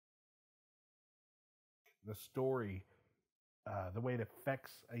the story, the way it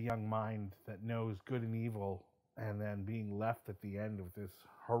affects a young mind that knows good and evil, and then being left at the end with this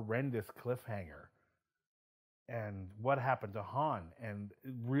horrendous cliffhanger. And what happened to Han? And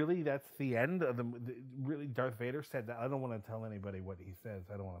really, that's the end of really, Darth Vader said that. I don't want to tell anybody what he says.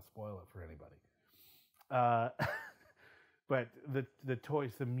 I don't want to spoil it for anybody. But the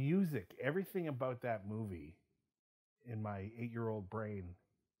toys, the music, everything about that movie, in my 8-year-old brain,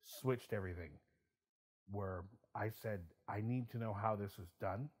 switched everything. Where I said, I need to know how this is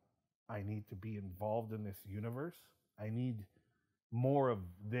done. I need to be involved in this universe. I need more of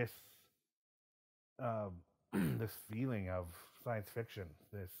this. This feeling of science fiction,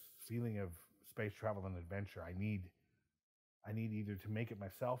 this feeling of space travel and adventure. I need either to make it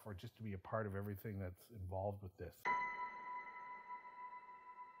myself or just to be a part of everything that's involved with this.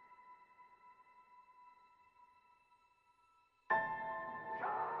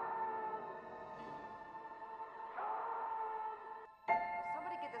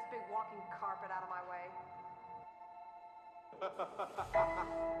 Somebody get this big walking carpet out of my way.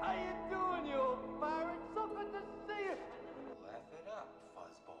 How you doing, you old pirate? So good to see you. Laugh it up,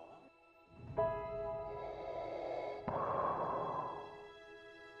 fuzzball.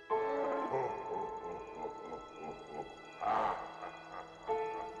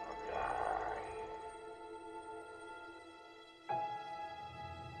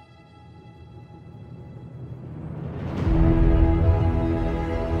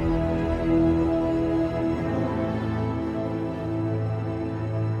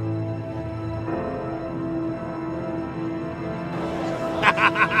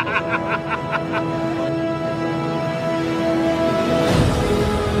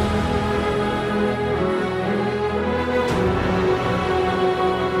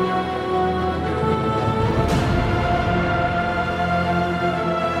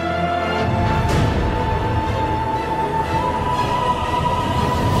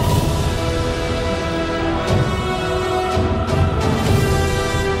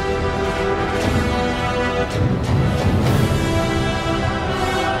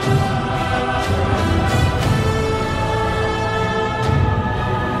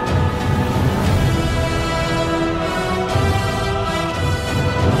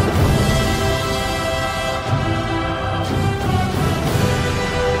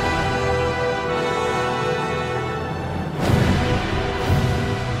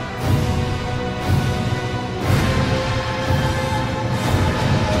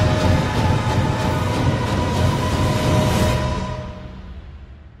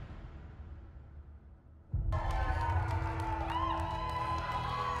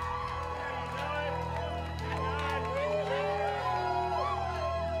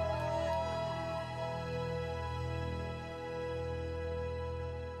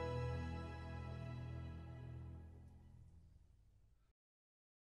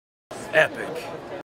 Epic.